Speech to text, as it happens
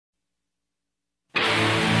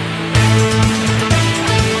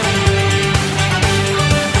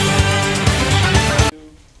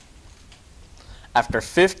After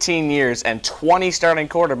 15 years and 20 starting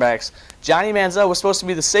quarterbacks, Johnny Manziel was supposed to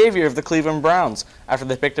be the savior of the Cleveland Browns after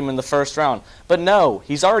they picked him in the first round. But no,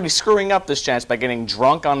 he's already screwing up this chance by getting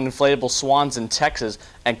drunk on inflatable swans in Texas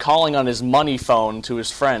and calling on his money phone to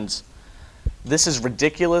his friends. This is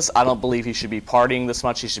ridiculous. I don't believe he should be partying this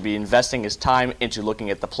much. He should be investing his time into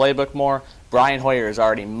looking at the playbook more. Brian Hoyer is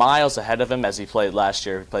already miles ahead of him as he played last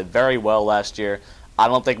year. He played very well last year. I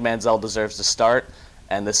don't think Manziel deserves to start,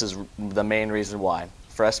 and this is the main reason why.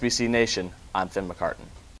 For SBC Nation, I'm Finn McCartan.